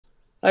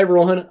Hi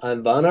everyone,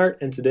 I'm Von Art,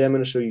 and today I'm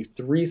going to show you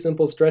 3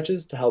 simple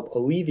stretches to help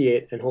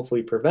alleviate and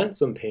hopefully prevent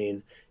some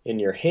pain in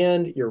your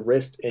hand, your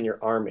wrist, and your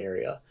arm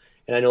area.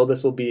 And I know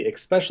this will be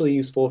especially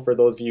useful for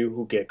those of you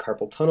who get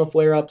carpal tunnel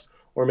flare-ups,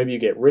 or maybe you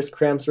get wrist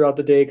cramps throughout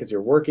the day because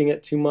you're working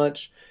it too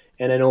much.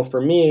 And I know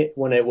for me,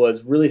 when it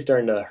was really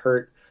starting to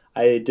hurt,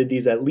 I did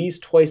these at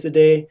least twice a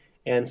day,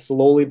 and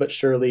slowly but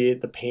surely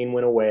the pain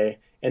went away.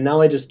 And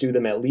now I just do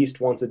them at least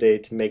once a day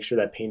to make sure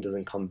that pain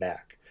doesn't come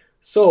back.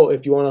 So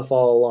if you want to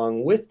follow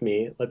along with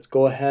me, let's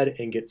go ahead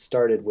and get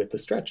started with the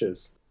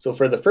stretches. So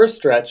for the first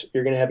stretch,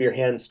 you're going to have your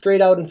hand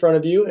straight out in front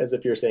of you as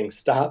if you're saying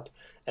stop.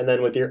 And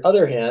then with your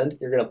other hand,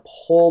 you're going to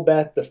pull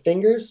back the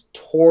fingers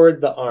toward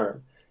the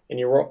arm. And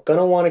you're going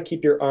to want to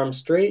keep your arm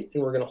straight,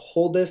 and we're going to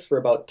hold this for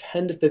about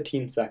 10 to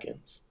 15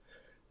 seconds.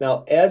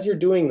 Now, as you're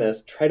doing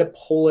this, try to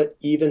pull it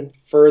even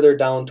further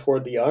down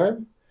toward the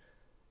arm.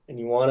 And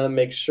you want to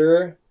make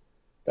sure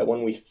that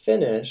when we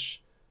finish,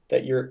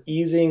 that you're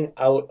easing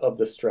out of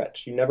the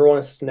stretch. You never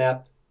want to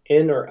snap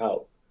in or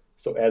out.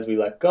 So as we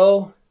let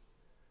go,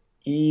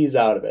 ease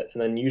out of it.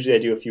 And then usually I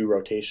do a few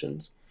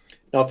rotations.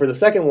 Now for the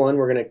second one,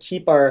 we're going to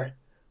keep our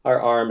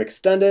arm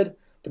extended,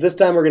 but this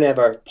time we're going to have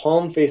our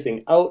palm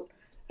facing out,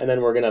 and then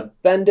we're going to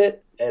bend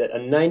it at a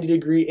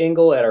 90-degree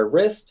angle at our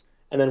wrist,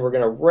 and then we're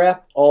going to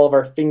wrap all of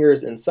our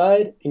fingers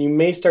inside, and you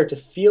may start to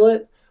feel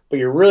it, but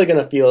you're really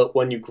going to feel it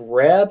when you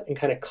grab and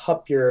kind of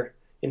cup your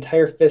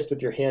entire fist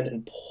with your hand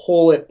and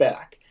pull it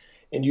back.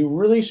 And you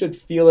really should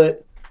feel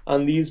it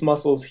on these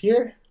muscles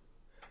here.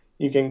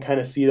 You can kind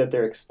of see that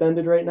they're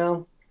extended right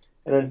now.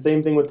 And then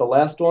same thing with the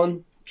last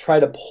one. Try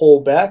to pull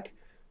back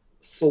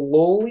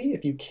slowly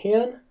if you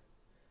can.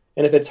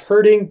 And if it's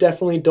hurting,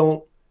 definitely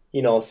don't,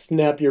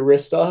 snap your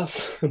wrist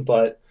off.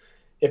 But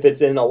if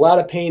it's in a lot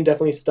of pain,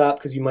 definitely stop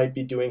because you might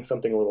be doing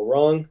something a little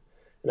wrong.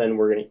 And then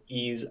we're going to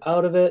ease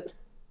out of it.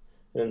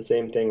 And then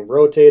same thing,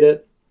 rotate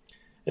it.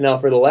 And now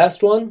for the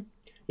last one,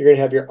 you're going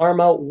to have your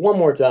arm out one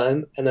more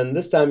time, and then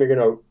this time you're going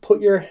to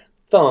put your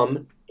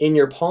thumb in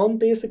your palm,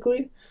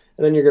 basically,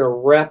 and then you're going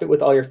to wrap it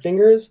with all your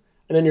fingers,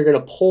 and then you're going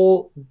to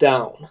pull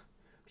down.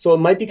 So it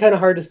might be kind of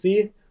hard to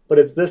see, but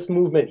it's this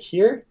movement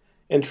here,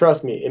 and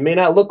trust me, it may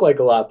not look like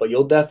a lot, but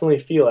you'll definitely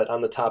feel it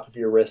on the top of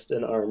your wrist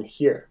and arm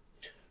here.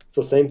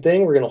 So same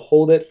thing, we're going to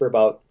hold it for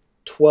about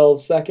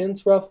 12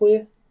 seconds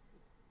roughly,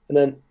 and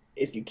then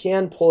if you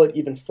can, pull it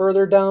even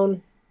further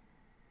down,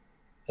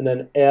 and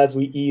then as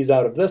we ease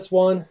out of this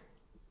one,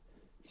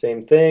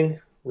 same thing,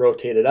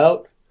 rotate it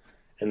out,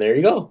 and there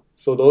you go.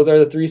 So those are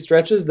the 3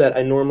 stretches that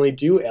I normally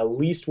do at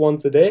least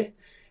once a day.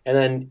 And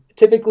then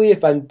typically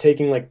if I'm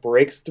taking like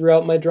breaks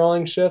throughout my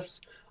drawing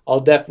shifts, I'll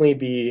definitely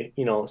be,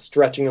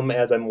 stretching them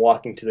as I'm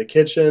walking to the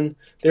kitchen.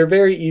 They're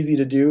very easy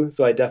to do,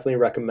 so I definitely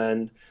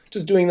recommend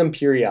just doing them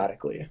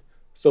periodically.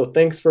 So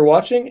thanks for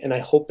watching, and I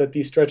hope that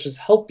these stretches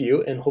help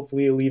you and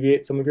hopefully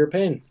alleviate some of your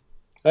pain.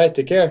 All right,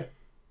 take care.